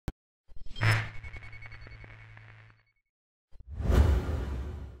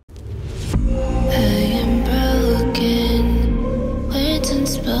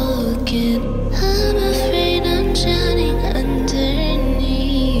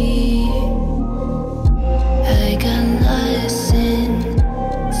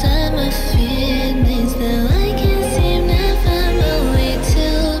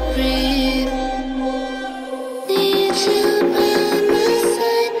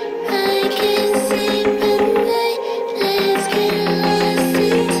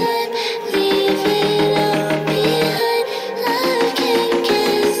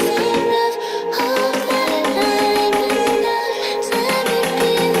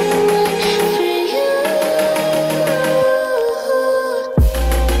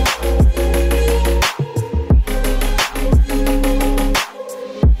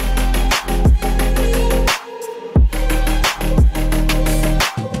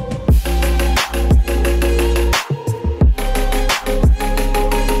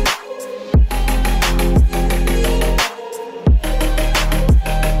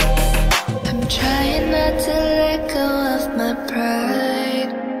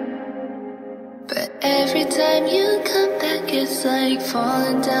every time you come back, it's like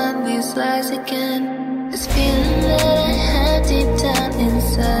falling down these lies again. This feeling that I have deep down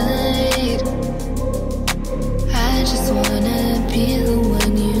inside, I just wanna be the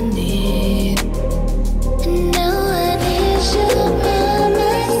one you need. And now I need you by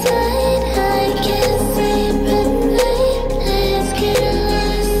my side. I can't sleep at night. Let's get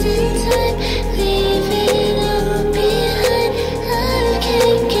lost in time, leave it all behind. I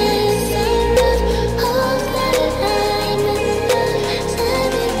can't get enough of that. I'm enough. Let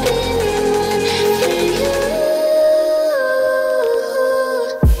me be the one for you.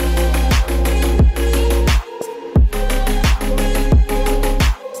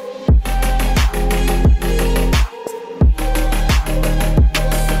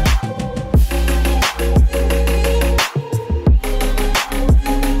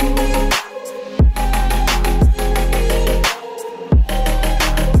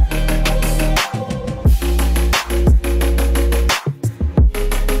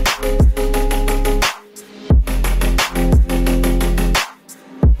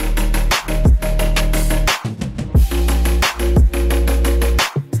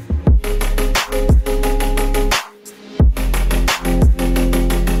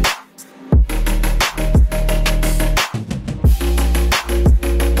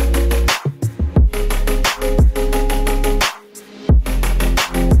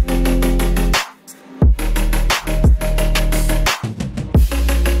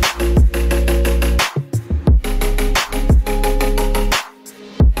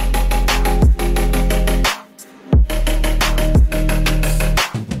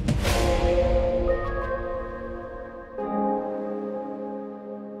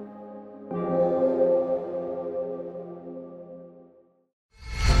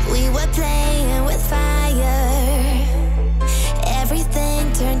 We were playing with fire,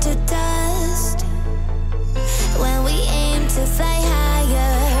 everything turned to dust. When we aimed to fly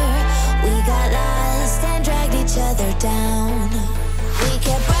higher, we got lost and dragged each other down. We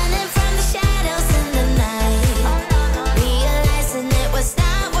kept running from the shadows in the night, realizing it was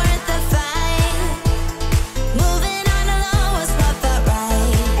not worth the fight. Moving on alone was what felt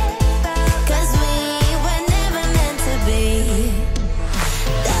right, 'cause we were never meant to be.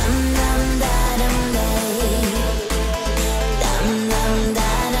 Dum dum da dum day, dum dum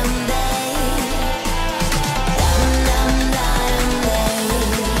da dum day, dum dum da dum day,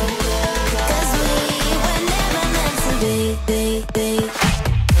 'cause we were never meant to be.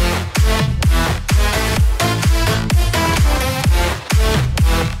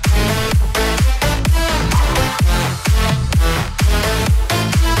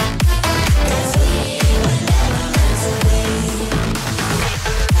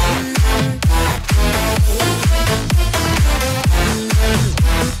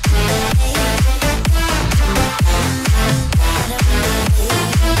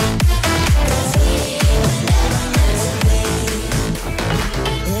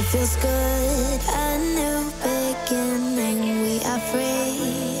 It feels good, a new beginning. We are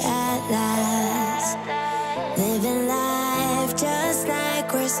free at last, living life just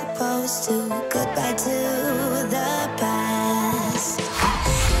like we're supposed to.